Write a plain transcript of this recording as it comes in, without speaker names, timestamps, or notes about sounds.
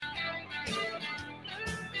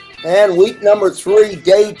And week number 3,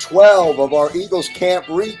 day 12 of our Eagles camp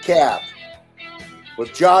recap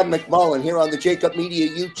with John McMullen here on the Jacob Media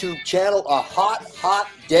YouTube channel. A hot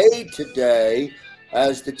day today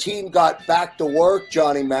as the team got back to work,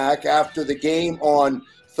 Johnny Mac, after the game on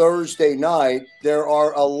Thursday night. There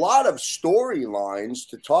are a lot of storylines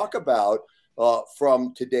to talk about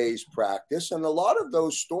from today's practice, and a lot of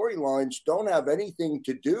those storylines don't have anything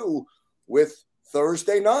to do with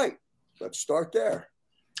Thursday night. Let's start there.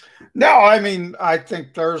 No, I mean, I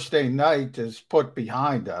think Thursday night is put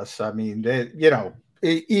behind us. I mean,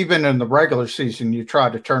 even in the regular season, you try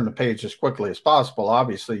to turn the page as quickly as possible.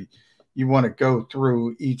 Obviously, you want to go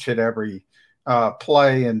through each and every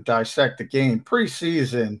play and dissect the game.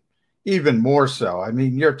 Preseason, even more so. I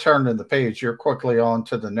mean, you're turning the page. You're quickly on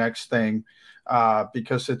to the next thing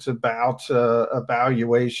because it's about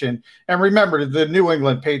evaluation. And remember, the New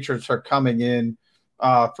England Patriots are coming in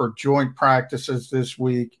for joint practices this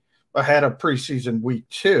week ahead of preseason week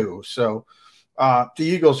 2. So the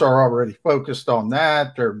Eagles are already focused on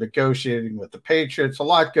that. They're negotiating with the Patriots. A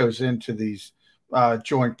lot goes into these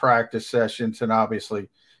joint practice sessions. And obviously,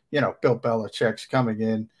 Bill Belichick's coming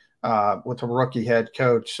in with a rookie head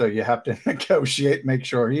coach. So you have to negotiate, make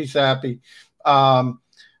sure he's happy.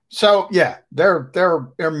 So, yeah, they're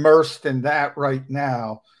immersed in that right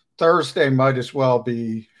now. Thursday might as well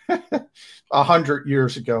be 100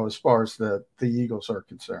 years ago as far as the Eagles are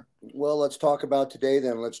concerned. Well, let's talk about today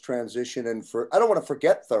then. Let's transition. And I don't want to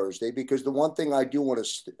forget Thursday, because the one thing I do want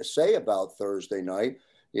to say about Thursday night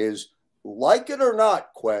is, like it or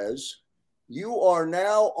not, Quez, you are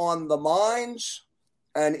now on the minds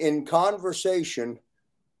and in conversation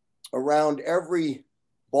around every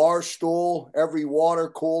bar stool, every water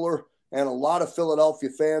cooler, and a lot of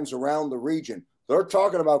Philadelphia fans around the region. They're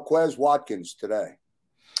talking about Quez Watkins today.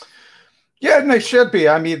 Yeah, and they should be.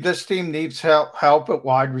 I mean, this team needs help at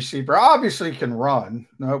wide receiver. Obviously, can run.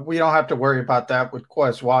 We don't have to worry about that with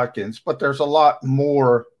Quez Watkins, but there's a lot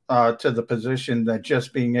more to the position than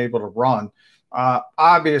just being able to run.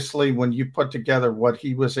 Obviously, when you put together what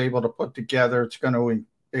he was able to put together, it's going to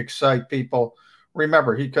excite people.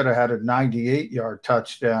 Remember, he could have had a 98-yard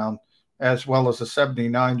touchdown as well as a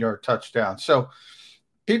 79-yard touchdown. So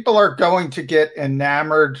people are going to get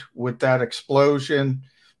enamored with that explosion.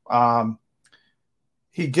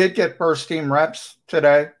 He did get first team reps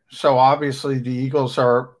today. So obviously the Eagles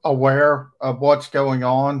are aware of what's going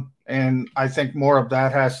on. And I think more of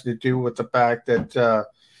that has to do with the fact that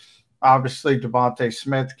obviously Devontae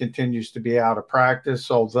Smith continues to be out of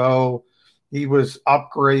practice, although he was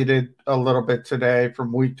upgraded a little bit today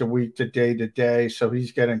from week to week to day. So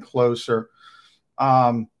he's getting closer.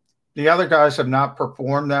 The other guys have not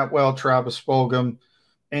performed that well. Travis Fulgham,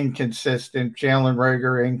 inconsistent. Jalen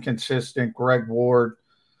Reagor, inconsistent. Greg Ward,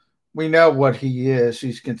 we know what he is.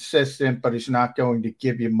 He's consistent, but he's not going to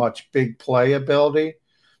give you much big play ability.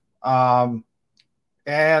 And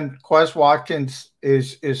Quez Watkins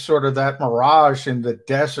is sort of that mirage in the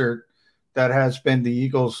desert that has been the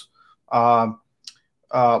Eagles' wideout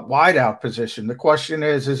position. The question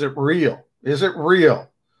is it real? Is it real?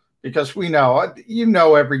 Because we know,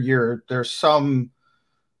 every year there's some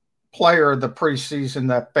player of the preseason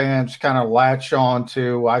that fans kind of latch on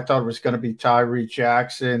to. I thought it was going to be Tyree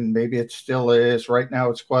Jackson. Maybe it still is. Right now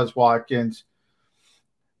it's Quez Watkins.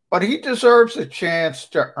 But he deserves a chance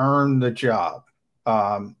to earn the job.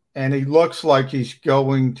 And he looks like he's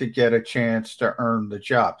going to get a chance to earn the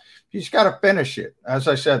job. He's got to finish it. As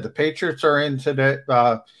I said, the Patriots are in today,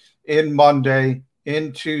 in Monday,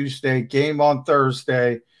 in Tuesday, game on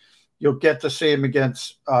Thursday. You'll get to see him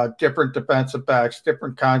against different defensive backs,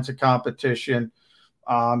 different kinds of competition.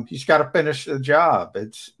 He's got to finish the job.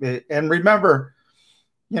 And remember,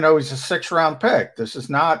 he's a 6th-round pick. This is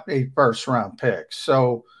not a first-round pick.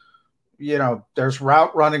 So, there's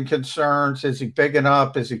route running concerns. Is he big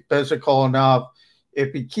enough? Is he physical enough?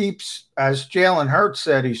 If he keeps, as Jalen Hurts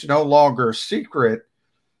said, he's no longer a secret.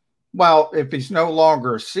 Well, if he's no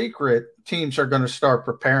longer a secret, teams are going to start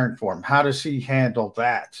preparing for him. How does he handle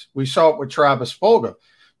that? We saw it with Travis Fulgham.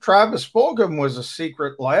 Travis Fulgham was a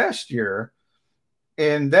secret last year,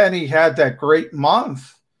 and then he had that great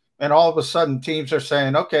month, and all of a sudden teams are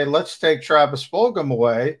saying, okay, let's take Travis Fulgham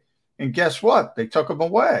away, and guess what? They took him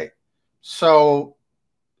away. So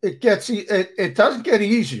it doesn't get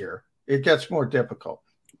easier. It gets more difficult.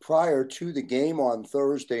 Prior to the game on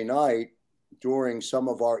Thursday night, during some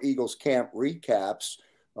of our Eagles camp recaps,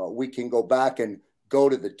 we can go back and go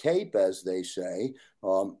to the tape, as they say.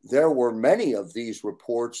 There were many of these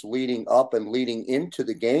reports leading up and leading into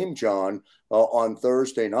the game, John, on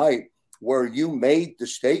Thursday night, where you made the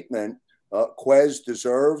statement, Quez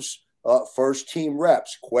deserves first team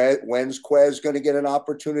reps. When's Quez going to get an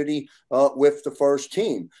opportunity with the first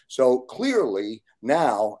team? So clearly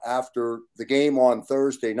now, after the game on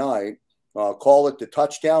Thursday night, call it the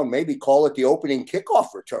touchdown, maybe call it the opening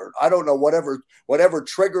kickoff return. I don't know, whatever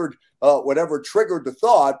triggered the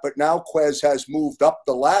thought, but now Quez has moved up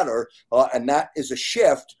the ladder, and that is a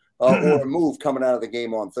shift or a move coming out of the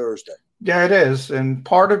game on Thursday. Yeah, it is. And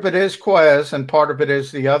part of it is Quez, and part of it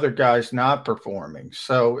is the other guys not performing.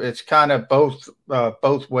 So it's kind of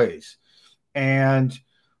both ways. And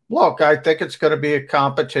look, I think it's going to be a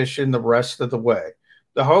competition the rest of the way.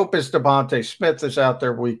 The hope is DeVonta Smith is out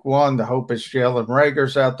there week one. The hope is Jalen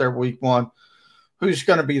Reagor's out there week one. Who's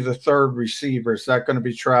going to be the third receiver? Is that going to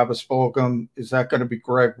be Travis Fulgham? Is that going to be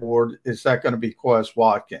Greg Ward? Is that going to be Quez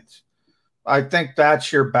Watkins? I think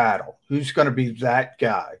that's your battle. Who's going to be that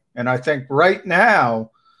guy? And I think right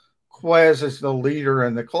now, Quez is the leader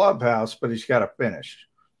in the clubhouse, but he's got to finish.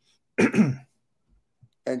 And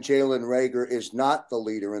Jalen Reagor is not the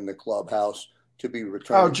leader in the clubhouse to be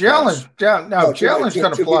returning. Oh, Jalen's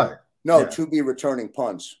going to play. To be returning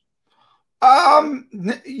punts.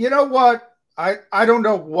 You know what? I don't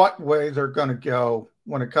know what way they're going to go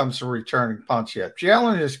when it comes to returning punts yet.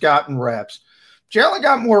 Jalen has gotten reps. Jalen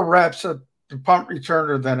got more reps at the punt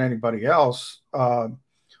returner than anybody else on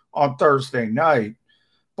Thursday night.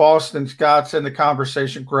 Boston Scott's in the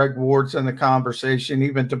conversation. Greg Ward's in the conversation.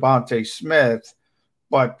 Even DeVonta Smith.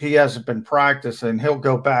 But he hasn't been practicing. He'll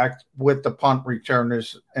go back with the punt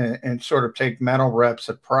returners and sort of take mental reps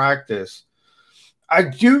at practice. I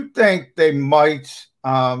do think they might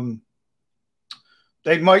use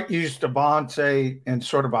DeVonta in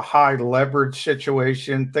sort of a high leverage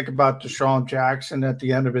situation. Think about Deshaun Jackson at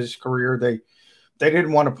the end of his career. They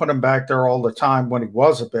didn't want to put him back there all the time when he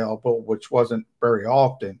was available, which wasn't very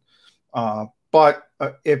often. But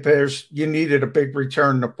if you needed a big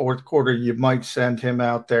return in the fourth quarter, you might send him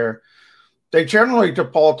out there. They generally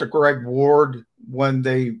default to Greg Ward when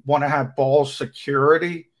they want to have ball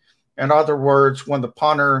security. In other words, when the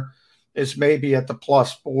punter is maybe at the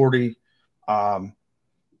plus 40, and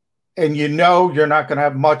you're not going to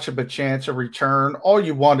have much of a chance of return, all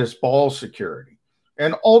you want is ball security.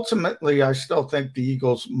 And ultimately, I still think the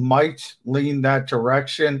Eagles might lean that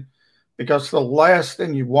direction because the last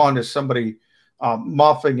thing you want is somebody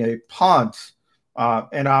muffing a punt,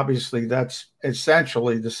 and obviously that's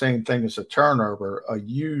essentially the same thing as a turnover, a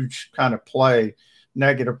huge kind of play,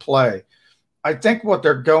 negative play. I think what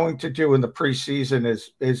they're going to do in the preseason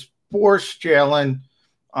is force Jalen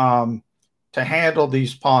to handle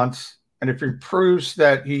these punts, and if he proves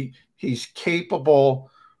that he's capable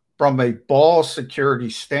from a ball security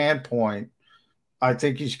standpoint, I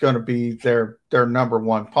think he's going to be their number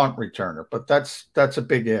one punt returner. But that's a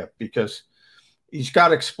big if because he's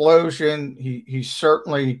got explosion. He's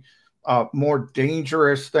certainly more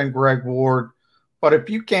dangerous than Greg Ward. But if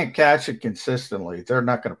you can't catch it consistently, they're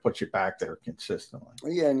not going to put you back there consistently.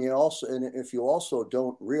 Yeah, and if you also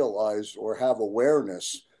don't realize or have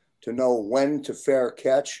awareness to know when to fair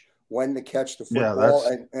catch, when to catch the football,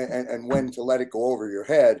 and when to let it go over your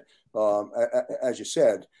head, as you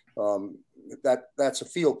said, that's a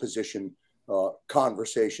field position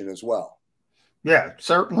conversation as well. Yeah, it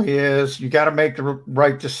certainly is. You got to make the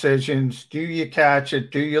right decisions. Do you catch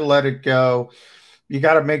it? Do you let it go? You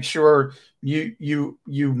got to make sure you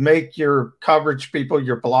make your coverage people,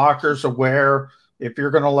 your blockers aware. If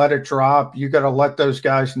you're going to let it drop, you got to let those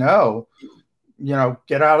guys know,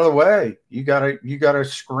 get out of the way. You got to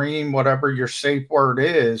scream whatever your safe word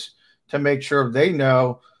is to make sure they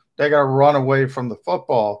know they got to run away from the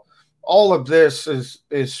football. All of this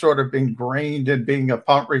is sort of ingrained in being a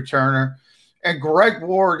punt returner. And Greg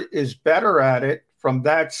Ward is better at it from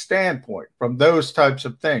that standpoint, from those types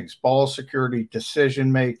of things, ball security,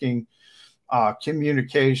 decision-making,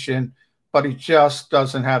 communication, but he just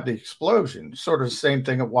doesn't have the explosion. Sort of the same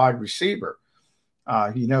thing at wide receiver.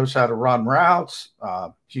 He knows how to run routes.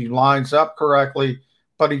 He lines up correctly,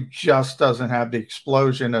 but he just doesn't have the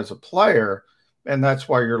explosion as a player, and that's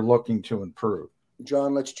why you're looking to improve.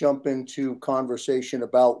 John, let's jump into conversation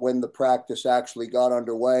about when the practice actually got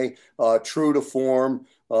underway. True to form,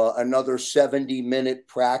 another 70-minute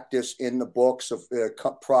practice in the books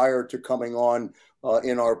prior to coming on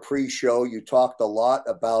in our pre-show. You talked a lot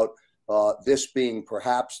about this being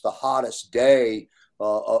perhaps the hottest day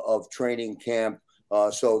of training camp.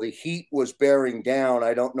 So the heat was bearing down.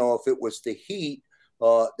 I don't know if it was the heat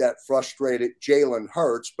that frustrated Jalen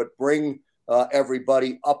Hurts, but bring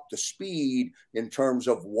everybody up to speed in terms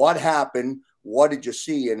of what happened, what did you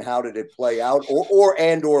see, and how did it play out, or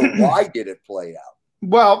why did it play out?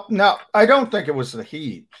 Well, no, I don't think it was the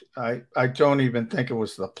heat. I don't even think it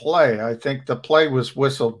was the play. I think the play was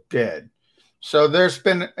whistled dead. So there's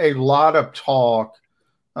been a lot of talk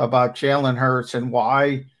about Jalen Hurts and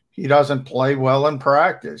why he doesn't play well in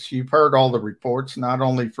practice. You've heard all the reports, not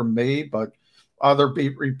only from me, but other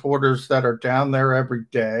beat reporters that are down there every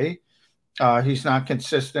day. He's not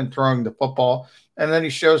consistent throwing the football. And then he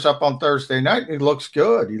shows up on Thursday night and he looks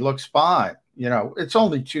good. He looks fine. It's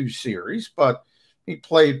only 2 series, but he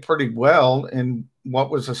played pretty well in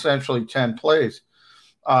what was essentially 10 plays.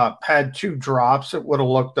 Had 2 drops, it would have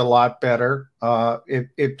looked a lot better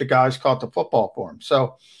if the guys caught the football for him.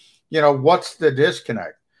 So, what's the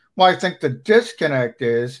disconnect? Well, I think the disconnect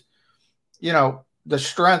is, the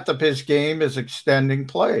strength of his game is extending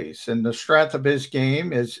plays, and the strength of his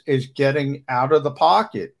game is getting out of the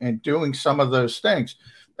pocket and doing some of those things.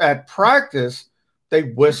 At practice, they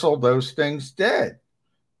whistle those things dead.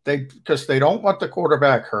 Because they don't want the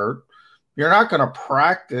quarterback hurt. You're not going to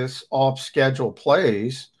practice off schedule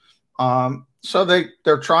plays. So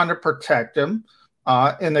they're trying to protect him,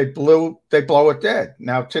 and they blow it dead.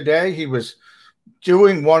 Now today he was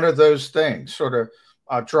doing one of those things, sort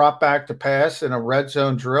of drop back to pass in a red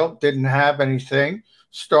zone drill, didn't have anything,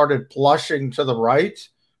 started blushing to the right,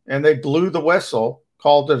 and they blew the whistle,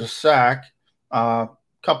 called it a sack.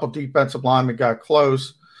 Couple defensive linemen got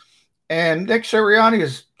close. And Nick Sirianni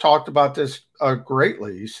has talked about this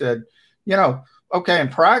greatly. He said, okay, in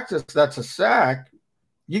practice, that's a sack.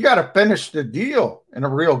 You got to finish the deal in a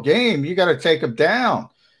real game. You got to take him down.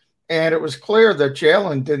 And it was clear that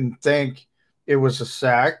Jalen didn't think it was a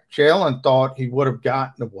sack. Jalen thought he would have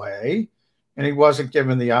gotten away, and he wasn't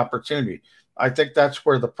given the opportunity. I think that's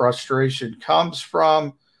where the frustration comes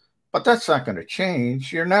from, but that's not going to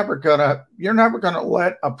change. You're never gonna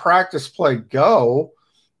let a practice play go.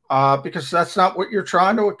 Because that's not what you're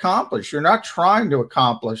trying to accomplish. You're not trying to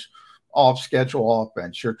accomplish off-schedule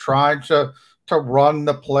offense. You're trying to run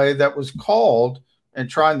the play that was called and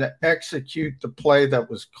trying to execute the play that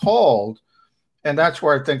was called. And that's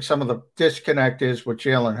where I think some of the disconnect is with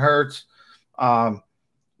Jalen Hurts. A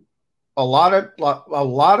lot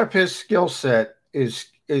of his skill set is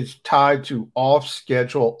tied to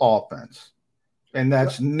off-schedule offense, and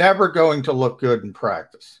that's never going to look good in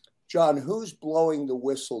practice. John, who's blowing the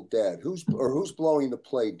whistle dead? Who's blowing the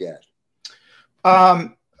play dead?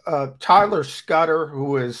 Tyler Scudder,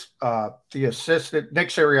 who is the assistant, Nick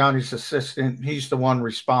Sirianni's assistant. He's the one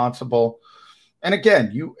responsible. And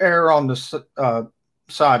again, you err on the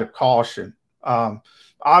side of caution.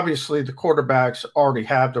 Obviously, the quarterbacks already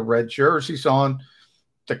have the red jerseys on.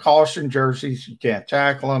 The caution jerseys, you can't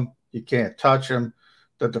tackle them. You can't touch them.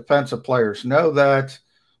 The defensive players know that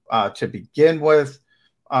to begin with.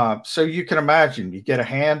 So you can imagine, you get a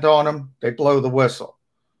hand on them, they blow the whistle.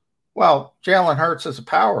 Well, Jalen Hurts is a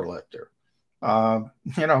power lifter.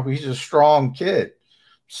 He's a strong kid.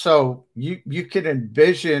 So you can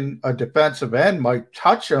envision a defensive end might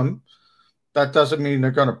touch him. That doesn't mean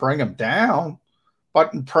they're going to bring him down.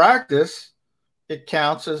 But in practice, it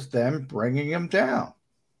counts as them bringing him down.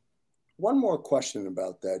 One more question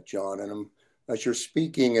about that, John, and as you're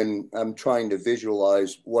speaking, and I'm trying to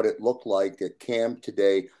visualize what it looked like at camp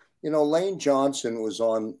today. Lane Johnson was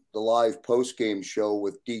on the live post-game show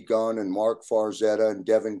with D. Gunn and Mark Farzetta and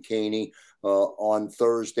Devin Caney on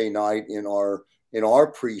Thursday night in our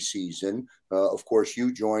preseason. Of course,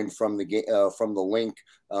 you joined from the link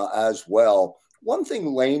as well. One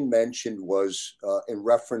thing Lane mentioned was in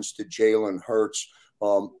reference to Jalen Hurts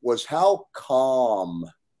was how calm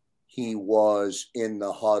he was in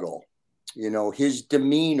the huddle. His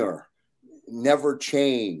demeanor never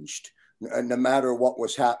changed no matter what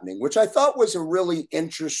was happening, which I thought was a really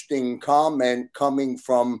interesting comment coming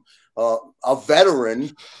from a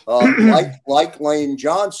veteran like Lane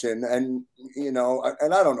Johnson. And,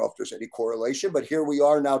 and I don't know if there's any correlation, but here we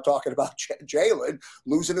are now talking about Jalen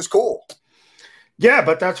losing his cool. Yeah,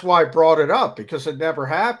 but that's why I brought it up, because it never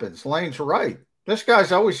happens. Lane's right. This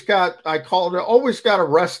guy's always got a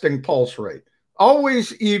resting pulse rate.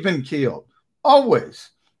 Always even keeled. Always.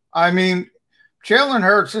 I mean, Jalen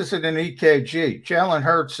Hurts isn't an EKG. Jalen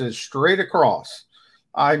Hurts is straight across.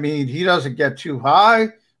 I mean, he doesn't get too high.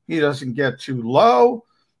 He doesn't get too low.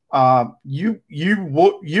 You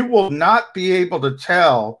will not be able to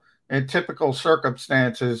tell in typical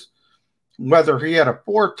circumstances whether he had a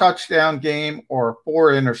 4-touchdown game or a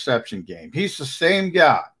 4-interception game. He's the same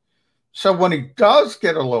guy. So when he does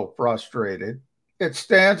get a little frustrated, it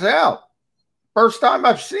stands out. First time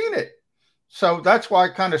I've seen it. So that's why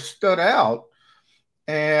it kind of stood out.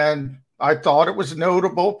 And I thought it was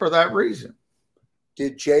notable for that reason.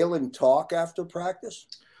 Did Jalen talk after practice?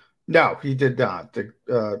 No, he did not.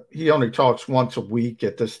 He only talks once a week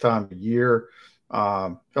at this time of year.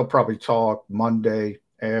 He'll probably talk Monday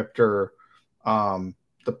after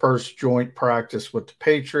the first joint practice with the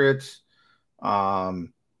Patriots.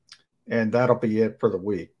 And that'll be it for the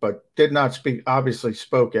week. But did not speak, obviously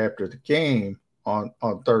spoke after the game on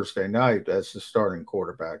Thursday night as the starting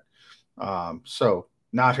quarterback. So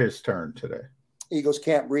not his turn today. Eagles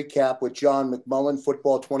Camp Recap with John McMullen,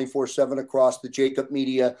 Football 24/7 across the Jacob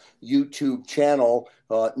Media YouTube channel.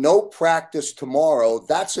 No practice tomorrow.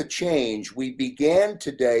 That's a change. We began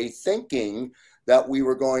today thinking that we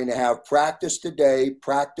were going to have practice today,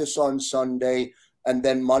 practice on Sunday, and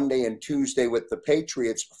then Monday and Tuesday with the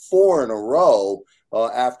Patriots, 4 in a row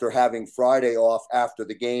after having Friday off after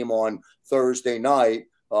the game on Thursday night.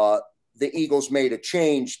 The Eagles made a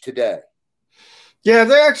change today. Yeah,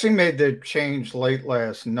 they actually made the change late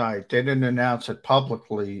last night. They didn't announce it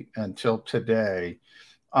publicly until today.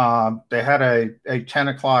 They had a 10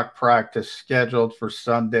 o'clock practice scheduled for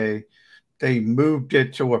Sunday. They moved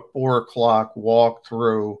it to a 4 o'clock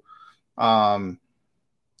walkthrough.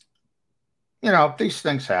 These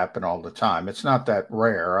things happen all the time. It's not that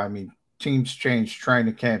rare. I mean, teams change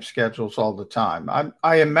training camp schedules all the time.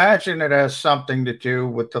 I imagine it has something to do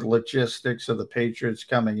with the logistics of the Patriots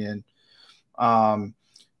coming in.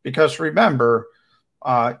 Because remember,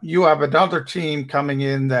 you have another team coming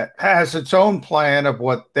in that has its own plan of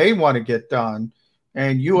what they want to get done,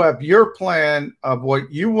 and you have your plan of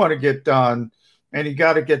what you want to get done, and you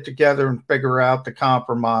got to get together and figure out the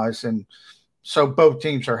compromise. And so both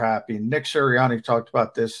teams are happy. Nick Sirianni talked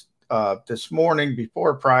about this this morning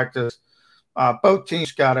before practice. Both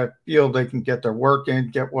teams got to feel they can get their work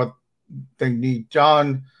in, get what they need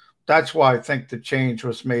done. That's why I think the change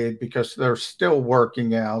was made, because they're still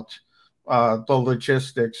working out the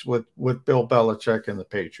logistics with Bill Belichick and the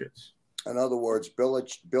Patriots. In other words, Bill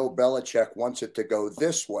Belichick wants it to go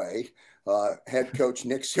this way. Head coach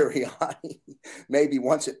Nick Sirianni maybe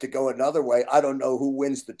wants it to go another way. I don't know who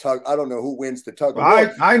wins the tug. I don't know who wins the tug.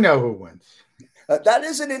 I know who wins. That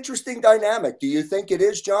is an interesting dynamic. Do you think it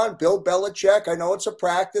is, John? Bill Belichick, I know it's a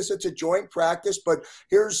practice, it's a joint practice, but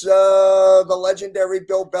here's the legendary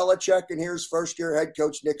Bill Belichick, and here's first-year head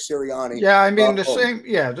coach Nick Sirianni. Yeah, I mean, the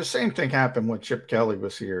same thing happened when Chip Kelly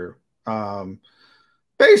was here.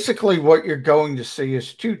 Basically, what you're going to see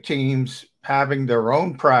is two teams having their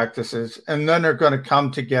own practices, and then they're going to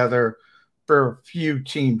come together for a few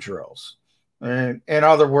team drills. And in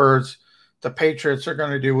other words, the Patriots are going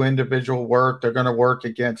to do individual work. They're going to work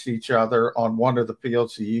against each other on one of the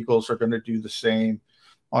fields. The Eagles are going to do the same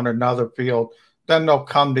on another field. Then they'll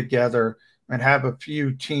come together and have a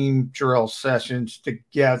few team drill sessions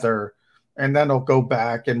together, and then they'll go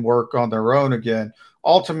back and work on their own again.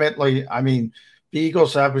 Ultimately, I mean, the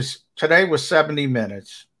Eagles today was 70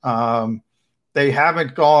 minutes. They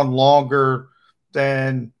haven't gone longer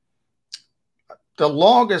than the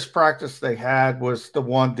longest practice they had was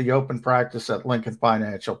the open practice at Lincoln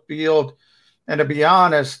Financial Field. And to be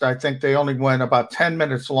honest, I think they only went about 10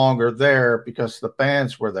 minutes longer there because the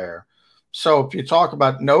fans were there. So if you talk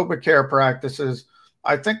about NovaCare practices,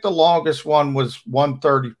 I think the longest one was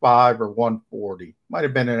 135 or 140. Might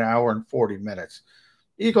have been an hour and 40 minutes.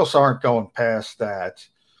 Eagles aren't going past that.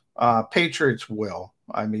 Patriots will.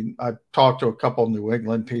 I mean, I've talked to a couple of New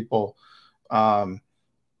England people.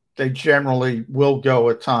 They generally will go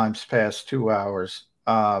at times past 2 hours.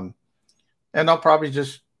 And they'll probably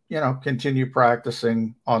just, continue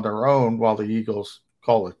practicing on their own while the Eagles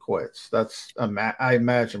call it quits. That's, I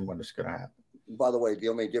imagine, when it's going to happen. By the way, the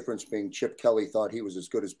only difference being Chip Kelly thought he was as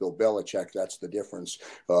good as Bill Belichick. That's the difference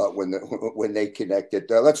when they connected.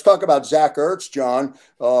 Let's talk about Zach Ertz, John.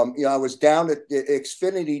 I was down at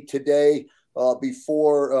Xfinity today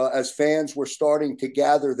before as fans were starting to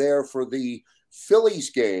gather there for the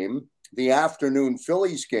Phillies game, the afternoon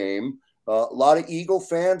Phillies game. A lot of Eagle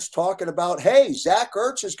fans talking about, hey, Zach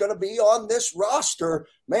Ertz is going to be on this roster.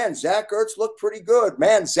 Man, Zach Ertz looked pretty good.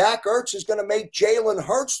 Man, Zach Ertz is going to make Jalen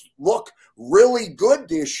Hurts look really good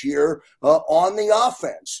this year on the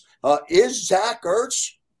offense. Is Zach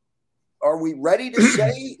Ertz, are we ready to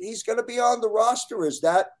say he's going to be on the roster? Is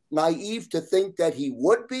that naive to think that he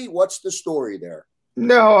would be? What's the story there?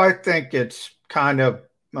 No, I think it's kind of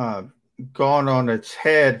gone on its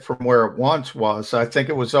head from where it once was. I think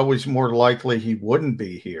it was always more likely he wouldn't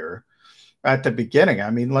be here at the beginning.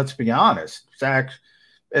 I mean, let's be honest. Zach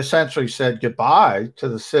essentially said goodbye to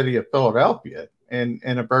the city of Philadelphia in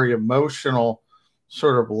a very emotional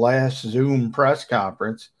sort of last Zoom press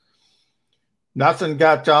conference. Nothing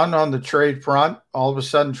got done on the trade front. All of a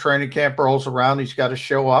sudden, training camp rolls around. He's got to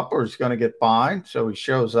show up or he's going to get fined. So he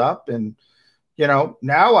shows up and,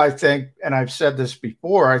 Now I think, and I've said this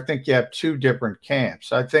before, I think you have two different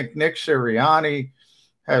camps. I think Nick Sirianni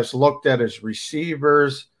has looked at his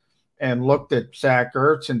receivers and looked at Zach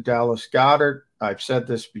Ertz and Dallas Goedert. I've said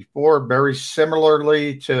this before, very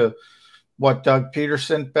similarly to what Doug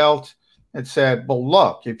Peterson felt, and said, well,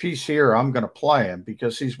 look, if he's here, I'm going to play him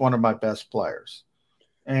because he's one of my best players.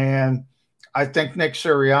 And I think Nick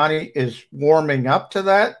Sirianni is warming up to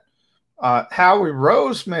that. Howie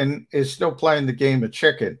Roseman is still playing the game of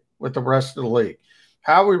chicken with the rest of the league.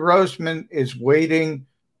 Howie Roseman is waiting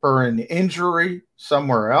for an injury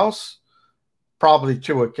somewhere else, probably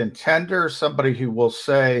to a contender, somebody who will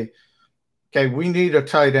say, okay, we need a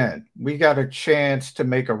tight end. We got a chance to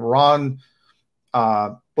make a run.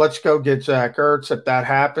 Let's go get Zach Ertz. If that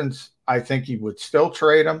happens, I think he would still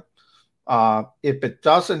trade him. If it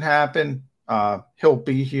doesn't happen, he'll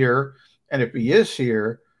be here. And if he is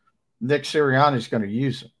here, Nick Sirianni is going to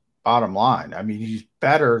use him. Bottom line. I mean, he's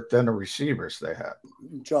better than the receivers they have.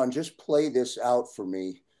 John, just play this out for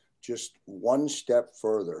me just one step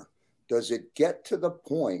further. Does it get to the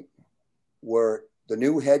point where the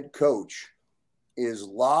new head coach is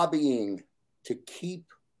lobbying to keep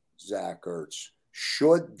Zach Ertz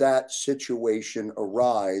should that situation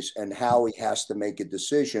arise, and Howie has to make a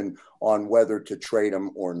decision on whether to trade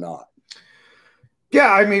him or not?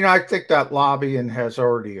 Yeah, I mean, I think that lobbying has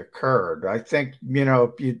already occurred. I think,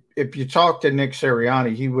 if you talk to Nick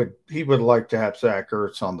Sirianni, he would like to have Zach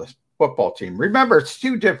Ertz on the football team. Remember, it's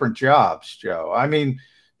two different jobs, Joe. I mean,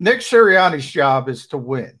 Nick Sirianni's job is to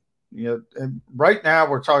win. Right now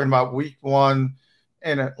we're talking about week 1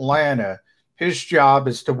 in Atlanta. His job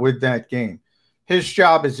is to win that game. His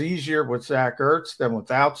job is easier with Zach Ertz than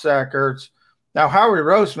without Zach Ertz. Now, Howie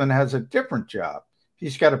Roseman has a different job.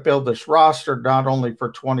 He's got to build this roster not only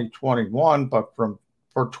for 2021, but for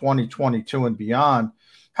 2022 and beyond.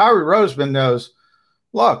 Howie Roseman knows,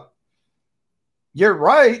 look, you're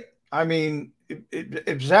right. I mean,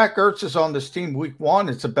 if Zach Ertz is on this team week 1,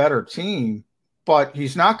 it's a better team, but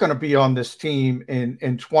he's not going to be on this team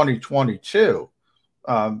in 2022.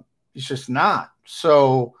 He's just not.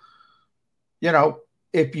 So,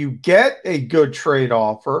 if you get a good trade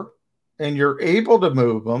offer and you're able to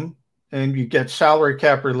move them and you get salary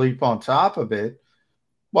cap relief on top of it,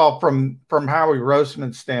 well, from Howie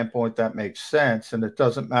Roseman's standpoint, that makes sense. And it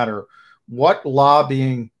doesn't matter what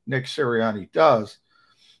lobbying Nick Sirianni does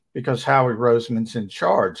because Howie Roseman's in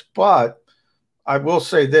charge. But I will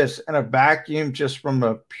say this, in a vacuum, just from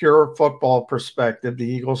a pure football perspective, the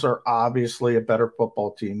Eagles are obviously a better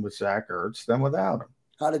football team with Zach Ertz than without him.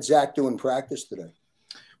 How did Zach do in practice today?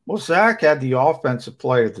 Well, Zach had the offensive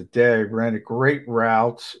play of the day, ran a great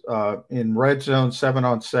route in red zone,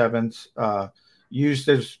 7-on-7s, used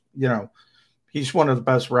his, he's one of the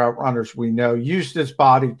best route runners we know, used his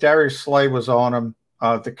body. Darius Slay was on him.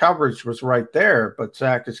 The coverage was right there, but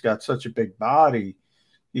Zach has got such a big body.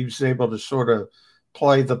 He was able to sort of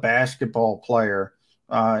play the basketball player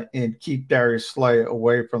and keep Darius Slay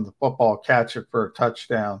away from the football, catch it for a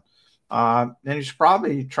touchdown. And he's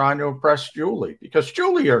probably trying to impress Julie because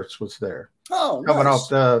Julie Ertz was there. Oh, coming nice. off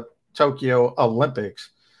the Tokyo Olympics,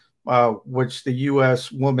 which the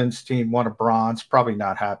U.S. women's team won a bronze. Probably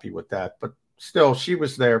not happy with that, but still, she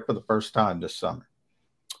was there for the first time this summer.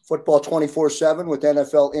 Football 24/7 with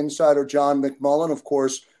NFL insider John McMullen, of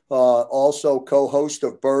course, also co-host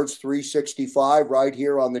of Birds 365 right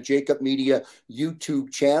here on the Jacob Media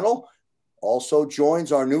YouTube channel. Also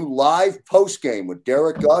joins our new live postgame with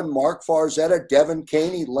Derek Gunn, Mark Farzetta, Devin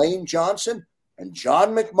Caney, Lane Johnson, and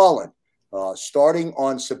John McMullen. Starting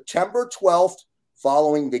on September 12th,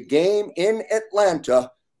 following the game in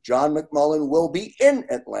Atlanta, John McMullen will be in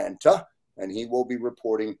Atlanta, and he will be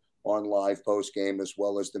reporting on live postgame as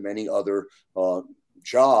well as the many other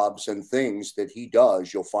jobs and things that he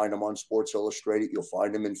does. You'll find him on Sports Illustrated. You'll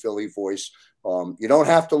find him in Philly Voice. You don't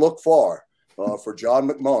have to look far for John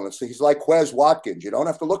McMullen. So he's like Quez Watkins. You don't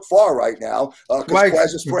have to look far right now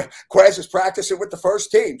because Quez is practicing with the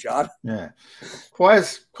first team, John. Yeah.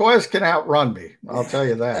 Quez can outrun me. I'll tell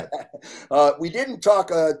you that. We didn't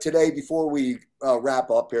talk today before we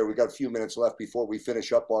wrap up here. We got a few minutes left before we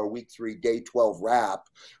finish up our Week 3, Day 12 wrap.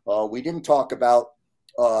 We didn't talk about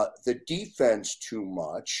the defense too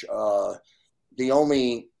much. The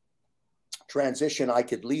only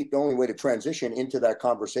way to transition into that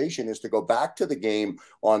conversation is to go back to the game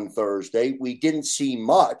on Thursday. We didn't see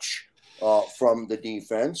much from the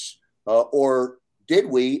defense, or did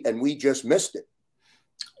we? And we just missed it.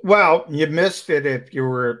 Well, you missed it if you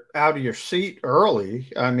were out of your seat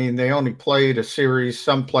early. I mean, they only played a series.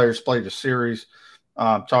 Some players played a series.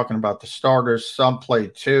 Talking about the starters, some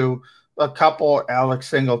played 2. a couple. Alex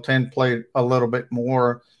Singleton played a little bit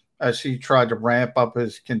more as he tried to ramp up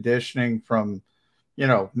his conditioning from,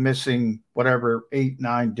 missing whatever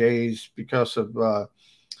 8-9 days because of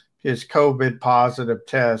his COVID positive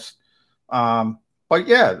test. But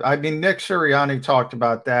yeah, I mean, Nick Sirianni talked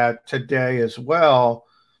about that today as well.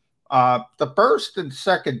 The first and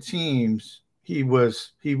second teams he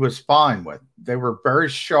was fine with. They were very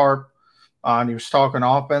sharp. And he was talking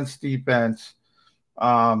offense, defense.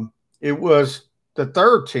 It was the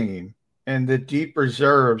third team and the deep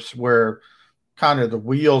reserves where kind of the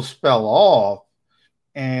wheels fell off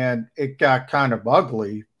and it got kind of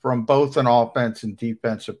ugly from both an offense and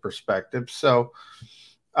defensive perspective. So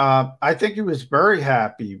I think he was very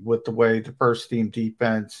happy with the way the first team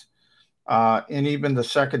defense and even the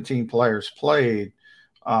second team players played.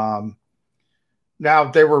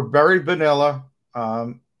 Now, they were very vanilla,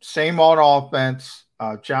 same on offense.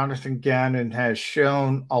 Jonathan Gannon has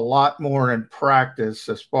shown a lot more in practice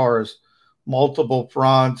as far as multiple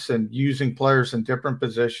fronts and using players in different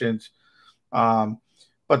positions.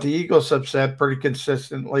 But the Eagles have said pretty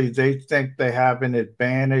consistently they think they have an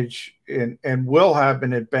advantage and will have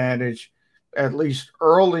an advantage at least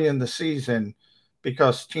early in the season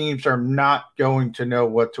because teams are not going to know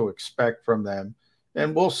what to expect from them.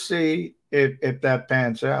 And we'll see if that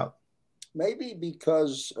pans out. Maybe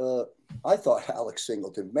because I thought Alex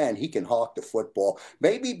Singleton, man, he can hawk the football.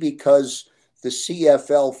 Maybe because the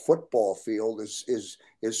CFL football field is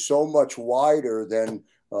so much wider than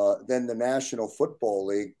the National Football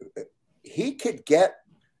League. He could get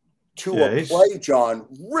to a play, John,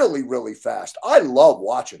 really, really fast. I love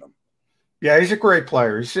watching him. Yeah, he's a great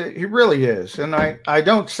player. He really is. And I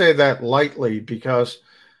don't say that lightly because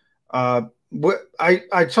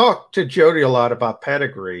I talk to Jody a lot about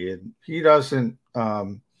pedigree, and he doesn't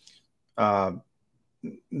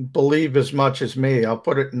believe as much as me. I'll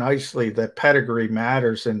put it nicely that pedigree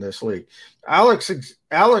matters in this league. Alex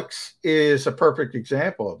is a perfect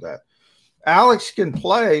example of that. Alex can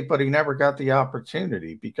play, but he never got the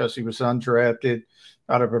opportunity because he was undrafted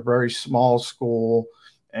out of a very small school.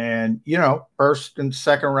 And, first and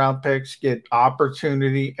second round picks get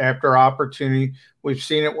opportunity after opportunity. We've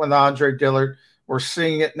seen it with Andre Dillard. We're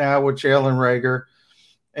seeing it now with Jalen Reagor.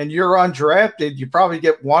 And you're undrafted, you probably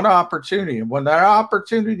get one opportunity. And when that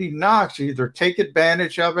opportunity knocks, you either take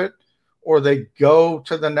advantage of it or they go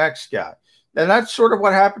to the next guy. And that's sort of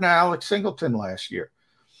what happened to Alex Singleton last year.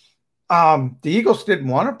 The Eagles didn't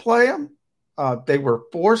want to play him. They were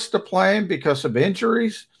forced to play him because of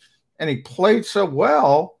injuries. And he played so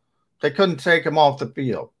well, they couldn't take him off the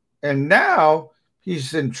field. And now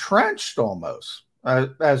he's entrenched almost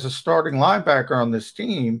as a starting linebacker on this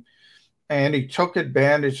team. And he took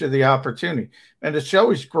advantage of the opportunity. And it's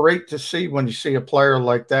always great to see when you see a player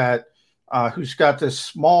like that who's got this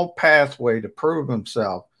small pathway to prove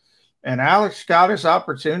himself. And Alex got his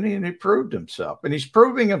opportunity and he proved himself. And he's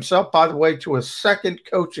proving himself, by the way, to a second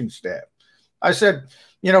coaching staff. I said,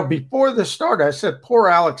 before the start, I said, poor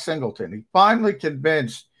Alex Singleton. He finally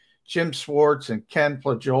convinced Jim Schwartz and Ken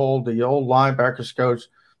Flajole, the old linebackers coach,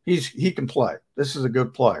 he can play. This is a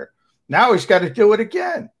good player. Now he's got to do it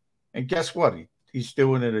again. And guess what? He's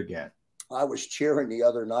doing it again. I was cheering the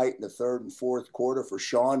other night in the third and fourth quarter for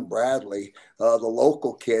Sean Bradley. The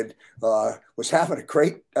local kid was having a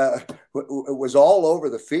great was all over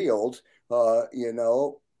the field.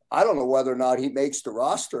 I don't know whether or not he makes the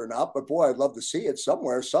roster or not, but boy, I'd love to see it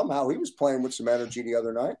somewhere. Somehow he was playing with some energy the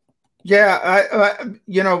other night. Yeah,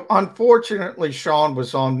 unfortunately, Sean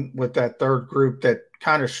was on with that third group that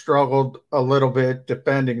kind of struggled a little bit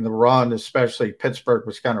defending the run, especially Pittsburgh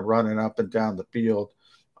was kind of running up and down the field.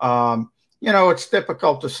 It's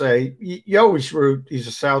difficult to say. You always root. He's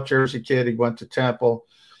a South Jersey kid. He went to Temple.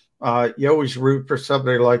 You always root for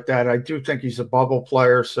somebody like that. I do think he's a bubble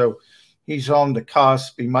player, so he's on the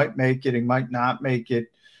cusp. He might make it. He might not make it.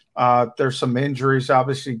 There's some injuries.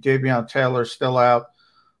 Obviously, Davion Taylor's still out.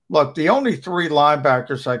 Look, the only three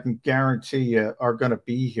linebackers I can guarantee you are going to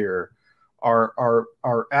be here are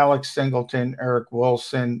Alex Singleton, Eric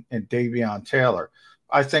Wilson, and Davion Taylor.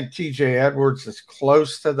 I think TJ Edwards is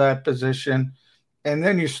close to that position. And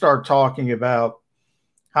then you start talking about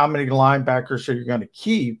how many linebackers are you going to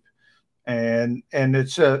keep. And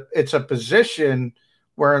it's a position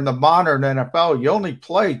where in the modern NFL, you only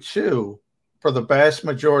play two for the vast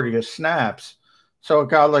majority of snaps. So a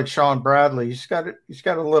guy like Sean Bradley, he's got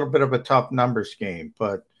a little bit of a tough numbers game,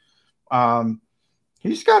 but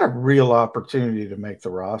he's got a real opportunity to make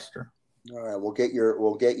the roster. All right,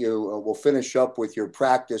 we'll finish up with your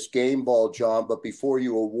practice game ball, John. But before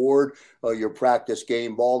you award your practice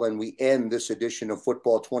game ball and we end this edition of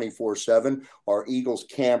Football 24/7, our Eagles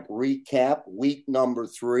camp recap, week number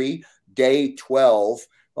 3, day 12.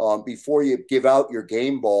 Before you give out your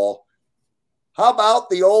game ball, how about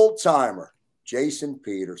the old timer, Jason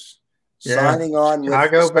Peters, signing on with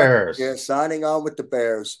Chicago Bears? Yeah, signing on with the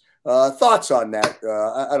Bears. Thoughts on that?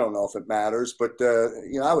 I don't know if it matters, but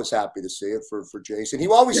I was happy to see it for Jason. He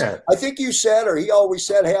always, I think you said, or he always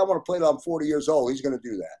said, "Hey, I want to play till I'm 40 years old." He's going to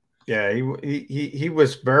do that. Yeah, he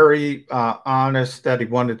was very honest that he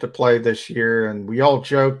wanted to play this year, and we all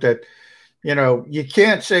joked that, you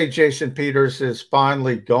can't say Jason Peters is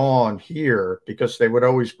finally gone here because they would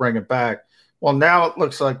always bring him back. Well, now it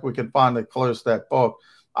looks like we can finally close that book.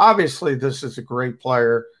 Obviously, this is a great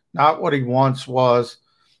player, not what he once was.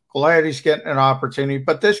 Glad he's getting an opportunity,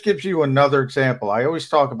 but this gives you another example. I always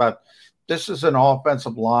talk about this is an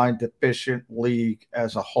offensive line deficient league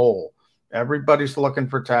as a whole. Everybody's looking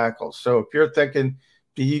for tackles. So if you're thinking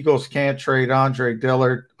the Eagles can't trade Andre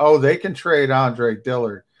Dillard, they can trade Andre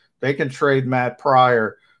Dillard. They can trade Matt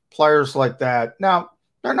Pryor, players like that. Now,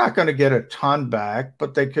 they're not going to get a ton back,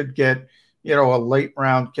 but they could get, a late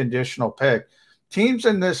round conditional pick. Teams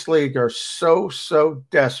in this league are so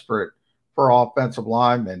desperate for offensive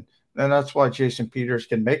linemen, and that's why Jason Peters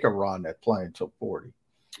can make a run at playing until 40.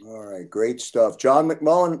 All right, great stuff. John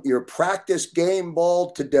McMullen, your practice game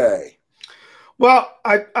ball today. Well,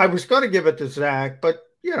 I was going to give it to Zach, but,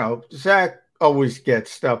 Zach always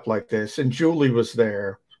gets stuff like this, and Julie was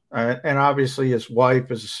there, and obviously his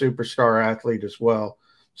wife is a superstar athlete as well.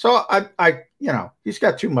 So, he's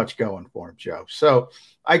got too much going for him, Joe. So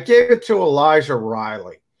I gave it to Elijah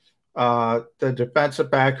Riley. The defensive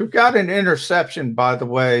back who got an interception, by the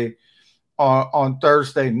way, on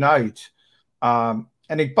Thursday night. And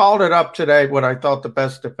he followed it up today, what I thought the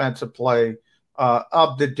best defensive play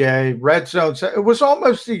of the day. Red zone. It was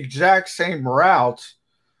almost the exact same routes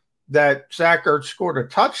that Zach Ertz scored a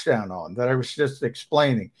touchdown on that I was just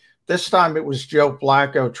explaining. This time it was Joe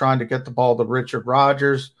Flacco trying to get the ball to Richard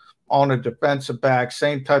Rodgers on a defensive back.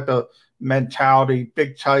 Same type of mentality,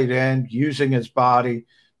 big tight end, using his body.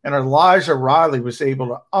 And Elijah Riley was able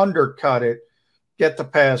to undercut it, get the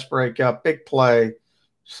pass breakup, big play.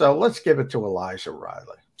 So let's give it to Elijah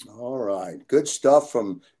Riley. All right. Good stuff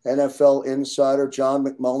from NFL insider John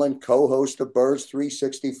McMullen, co-host of Birds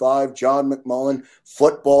 365. John McMullen,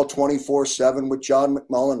 Football 24/7 with John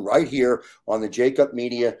McMullen right here on the Jacob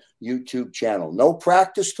Media YouTube channel. No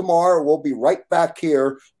practice tomorrow. We'll be right back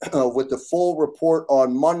here with the full report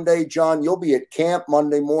on Monday. John, you'll be at camp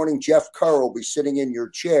Monday morning. Jeff Kerr will be sitting in your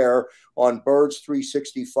chair on Birds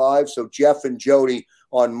 365. So Jeff and Jody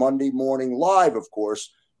on Monday morning live, of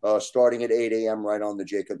course, starting at 8 a.m. right on the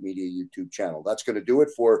Jacob Media YouTube channel. That's going to do it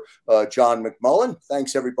for John McMullen.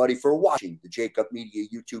 Thanks, everybody, for watching the Jacob Media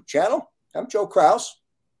YouTube channel. I'm Joe Kraus.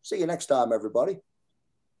 See you next time, everybody.